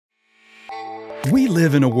We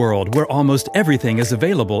live in a world where almost everything is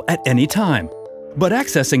available at any time, but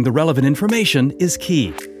accessing the relevant information is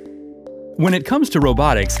key. When it comes to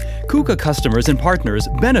robotics, KUKA customers and partners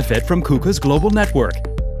benefit from KUKA's global network.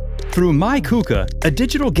 Through my.KUKA, a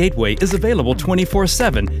digital gateway is available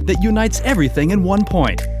 24/7 that unites everything in one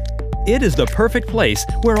point. It is the perfect place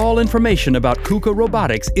where all information about KUKA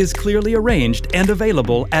robotics is clearly arranged and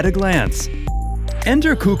available at a glance.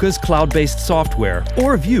 Enter KUKA's cloud-based software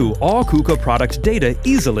or view all KUKA product data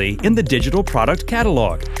easily in the digital product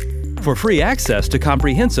catalog. For free access to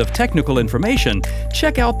comprehensive technical information,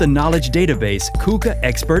 check out the knowledge database KUKA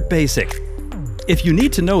Expert Basic. If you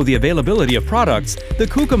need to know the availability of products, the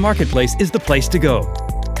KUKA Marketplace is the place to go.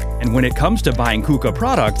 And when it comes to buying KUKA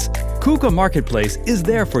products, KUKA Marketplace is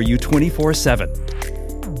there for you 24/7.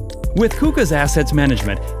 With KUKA's Assets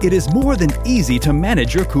Management, it is more than easy to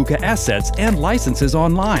manage your KUKA assets and licenses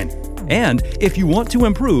online. And if you want to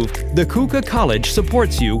improve, the KUKA College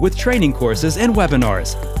supports you with training courses and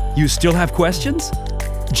webinars. You still have questions?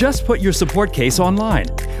 Just put your support case online,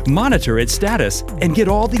 monitor its status, and get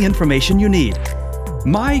all the information you need.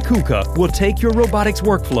 my.KUKA will take your robotics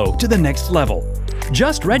workflow to the next level.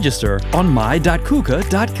 Just register on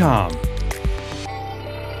my.KUKA.com.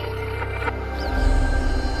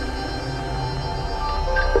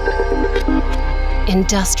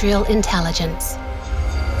 Industrial intelligence.